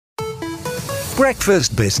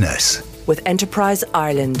Breakfast Business with Enterprise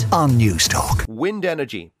Ireland on Newstalk. Wind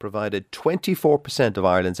energy provided 24% of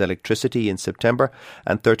Ireland's electricity in September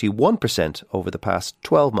and 31% over the past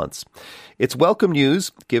 12 months. It's welcome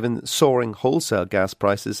news given soaring wholesale gas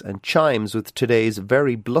prices and chimes with today's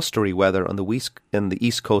very blustery weather on the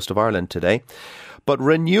east coast of Ireland today. But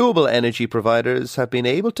renewable energy providers have been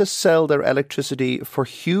able to sell their electricity for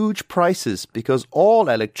huge prices because all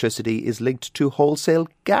electricity is linked to wholesale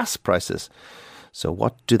gas prices. So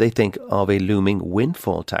what do they think of a looming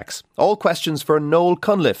windfall tax? All questions for Noel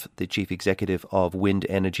Cunliffe, the Chief Executive of Wind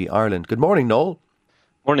Energy Ireland. Good morning, Noel.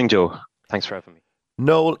 Morning, Joe. Thanks for having me.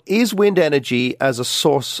 Noel, is wind energy as a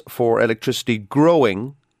source for electricity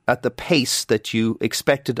growing at the pace that you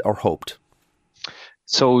expected or hoped?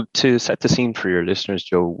 So to set the scene for your listeners,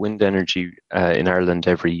 Joe, wind energy in Ireland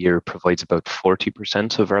every year provides about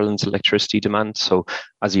 40% of Ireland's electricity demand. So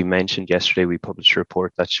as you mentioned yesterday, we published a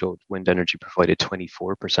report that showed wind energy provided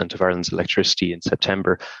 24% of Ireland's electricity in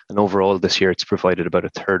September. And overall this year, it's provided about a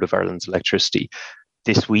third of Ireland's electricity.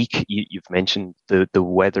 This week, you've mentioned the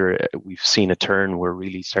weather. We've seen a turn. We're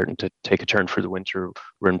really starting to take a turn for the winter.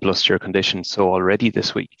 We're in bluster conditions. So already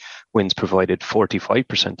this week, wind's provided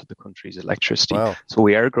 45% of the country's electricity. Wow. So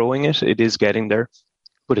we are growing it. It is getting there,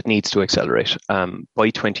 but it needs to accelerate. By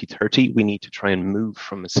 2030, we need to try and move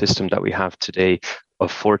from a system that we have today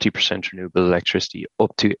of 40% renewable electricity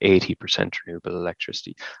up to 80% renewable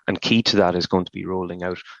electricity. And key to that is going to be rolling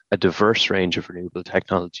out a diverse range of renewable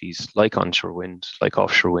technologies like onshore wind, like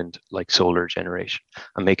offshore wind, like solar generation,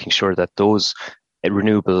 and making sure that those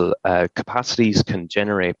renewable capacities can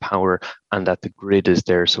generate power and that the grid is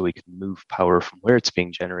there so we can move power from where it's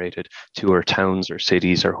being generated to our towns, our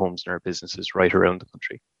cities, our homes and our businesses right around the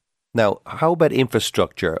country. Now, how about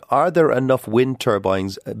infrastructure? Are there enough wind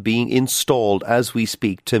turbines being installed as we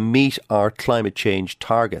speak to meet our climate change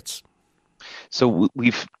targets? So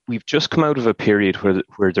we've just come out of a period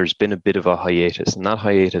where there's been a bit of a hiatus, and that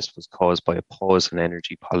hiatus was caused by a pause in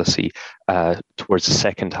energy policy towards the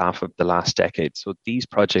second half of the last decade. So these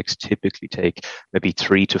projects typically take maybe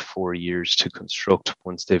 3 to 4 years to construct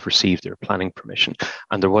once they've received their planning permission.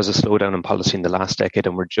 And there was a slowdown in policy in the last decade,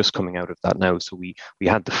 and we're just coming out of that now. So we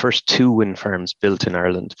had the first 2 wind farms built in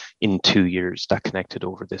Ireland in 2 years that connected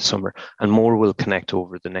over this summer, and more will connect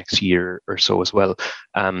over the next year or so as well.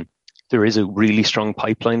 There is a really strong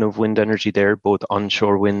pipeline of wind energy there, both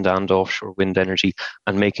onshore wind and offshore wind energy,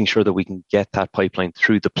 and making sure that we can get that pipeline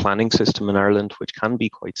through the planning system in Ireland, which can be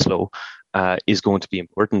quite slow, is going to be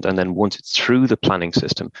important. And then once it's through the planning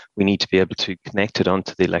system, we need to be able to connect it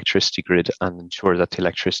onto the electricity grid and ensure that the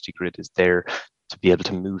electricity grid is there to be able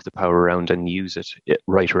to move the power around and use it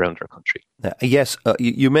right around our country. Yes,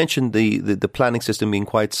 you mentioned the planning system being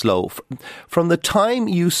quite slow. From the time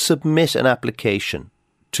you submit an application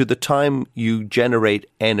to the time you generate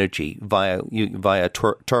energy via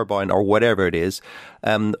turbine or whatever it is,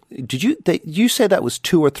 did you say that was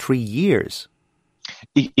 2 or 3 years?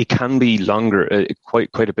 It can be longer,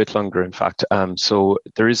 quite a bit longer, in fact. So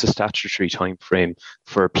there is a statutory time frame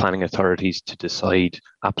for planning authorities to decide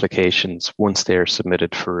applications once they are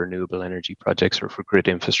submitted for renewable energy projects or for grid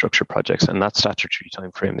infrastructure projects, and that statutory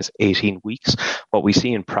time frame is 18 weeks. What we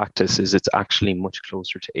see in practice is it's actually much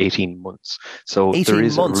closer to 18 months. So 18 there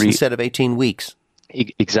is months instead of 18 weeks.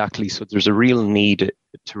 Exactly. So there's a real need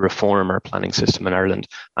to reform our planning system in Ireland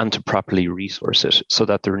and to properly resource it so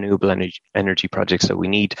that the renewable energy projects that we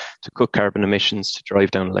need to cut carbon emissions, to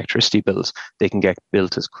drive down electricity bills, they can get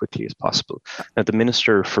built as quickly as possible. Now, the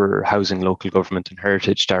Minister for Housing, Local Government and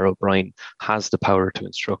Heritage, Darrell O'Brien, has the power to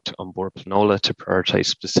instruct An Bord Pleanála to prioritise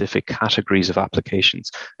specific categories of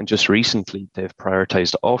applications. And just recently, they've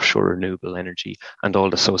prioritised offshore renewable energy and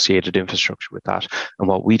all associated infrastructure with that. And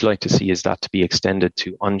what we'd like to see is that to be extended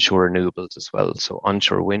to onshore renewables as well. So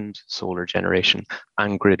onshore wind, solar generation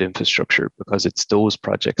and grid infrastructure, because it's those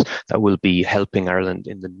projects that will be helping Ireland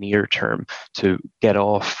in the near term to get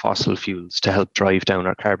off fossil fuels, to help drive down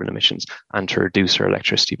our carbon emissions and to reduce our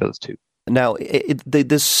electricity bills too. Now,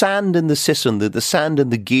 the sand in the system, the sand in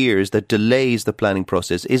the gears that delays the planning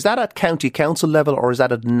process, is that at county council level or is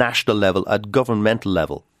that at national level, at governmental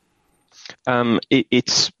level?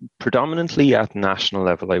 It's predominantly at national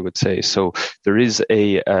level, I would say. So there is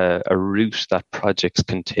a route that projects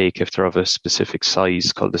can take if they're of a specific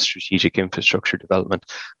size called the Strategic Infrastructure Development,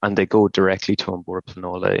 and they go directly to An Bord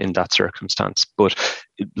Pleanála in that circumstance. But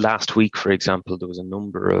last week, for example, there was a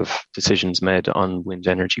number of decisions made on wind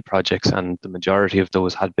energy projects, and the majority of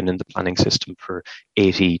those had been in the planning system for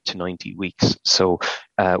 80 to 90 weeks. So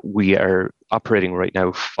we are operating right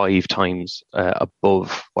now 5 times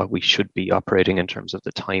above what we should be operating in terms of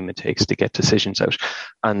the time it takes to get decisions out.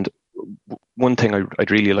 And one thing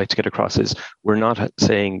I'd really like to get across is we're not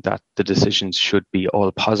saying that the decisions should be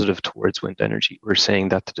all positive towards wind energy. We're saying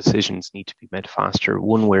that the decisions need to be made faster,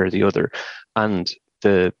 one way or the other, and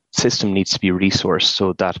the system needs to be resourced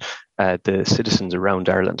so that the citizens around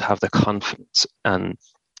Ireland have the confidence and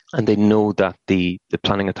they know that the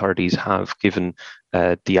planning authorities have given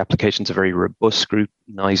the applications a very robust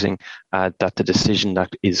scrutinising, that the decision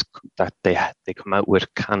that they come out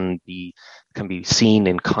with can be seen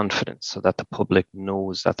in confidence, so that the public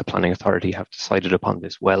knows that the planning authority have decided upon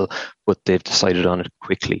this well, but they've decided on it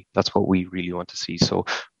quickly. That's what we really want to see. So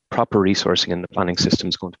proper resourcing in the planning system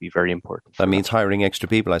is going to be very important. That means hiring extra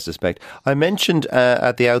people, I suspect. I mentioned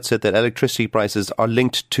at the outset that electricity prices are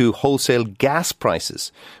linked to wholesale gas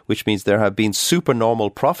prices, which means there have been supernormal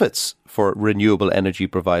profits for renewable energy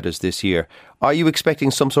providers this year. Are you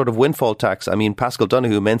expecting some sort of windfall tax? I mean, Paschal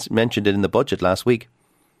Donohoe mentioned it in the budget last week.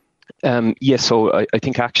 Yes, so I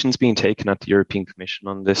think action's being taken at the European Commission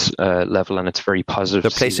on this level, and it's very positive.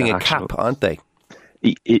 They're placing a cap, aren't they?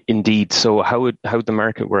 Indeed. So how the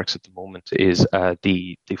market works at the moment is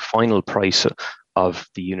the final price of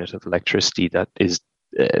the unit of electricity that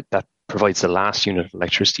provides the last unit of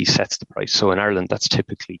electricity sets the price. So in Ireland, that's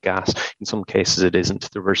typically gas. In some cases, it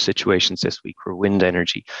isn't. There were situations this week where wind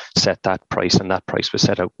energy set that price, and that price was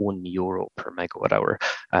set at €1 per megawatt hour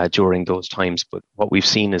during those times. But what we've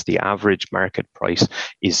seen is the average market price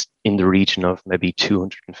is in the region of maybe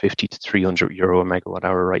 €250 to €300 a megawatt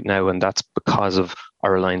hour right now, and that's because of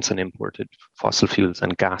our reliance on imported fossil fuels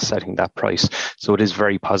and gas setting that price. So it is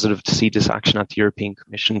very positive to see this action at the European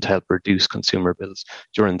Commission to help reduce consumer bills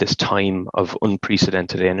during this time of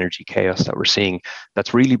unprecedented energy chaos that we're seeing,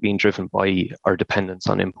 that's really being driven by our dependence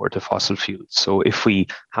on imported fossil fuels. So if we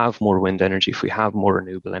have more wind energy, if we have more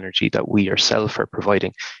renewable energy that we ourselves are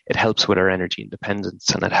providing, it helps with our energy independence,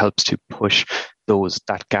 and it helps to push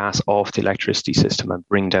that gas off the electricity system and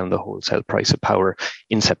bring down the wholesale price of power.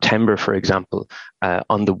 In September, for example,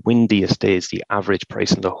 on the windiest days, the average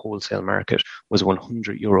price in the wholesale market was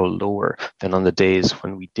 €100 lower than on the days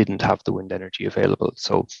when we didn't have the wind energy available.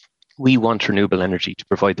 So we want renewable energy to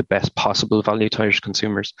provide the best possible value to Irish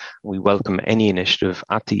consumers. We welcome any initiative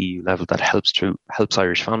at the EU level that helps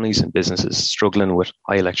Irish families and businesses struggling with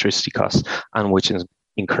high electricity costs, and which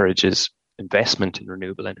encourages investment in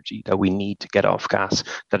renewable energy that we need to get off gas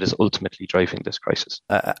that is ultimately driving this crisis.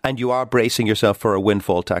 And you are bracing yourself for a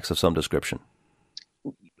windfall tax of some description?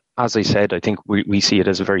 As I said, I think we see it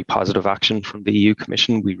as a very positive action from the EU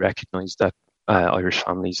Commission. We recognise that Irish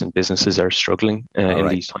families and businesses are struggling in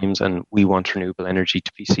these times, and we want renewable energy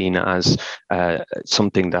to be seen as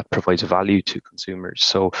something that provides value to consumers.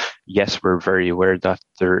 So yes, we're very aware that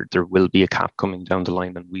there will be a cap coming down the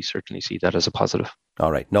line, and we certainly see that as a positive.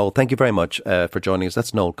 All right. Noel, thank you very much for joining us.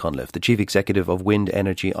 That's Noel Cunliffe, the Chief Executive of Wind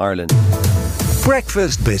Energy Ireland.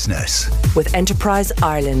 Breakfast Business with Enterprise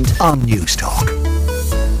Ireland on Newstalk.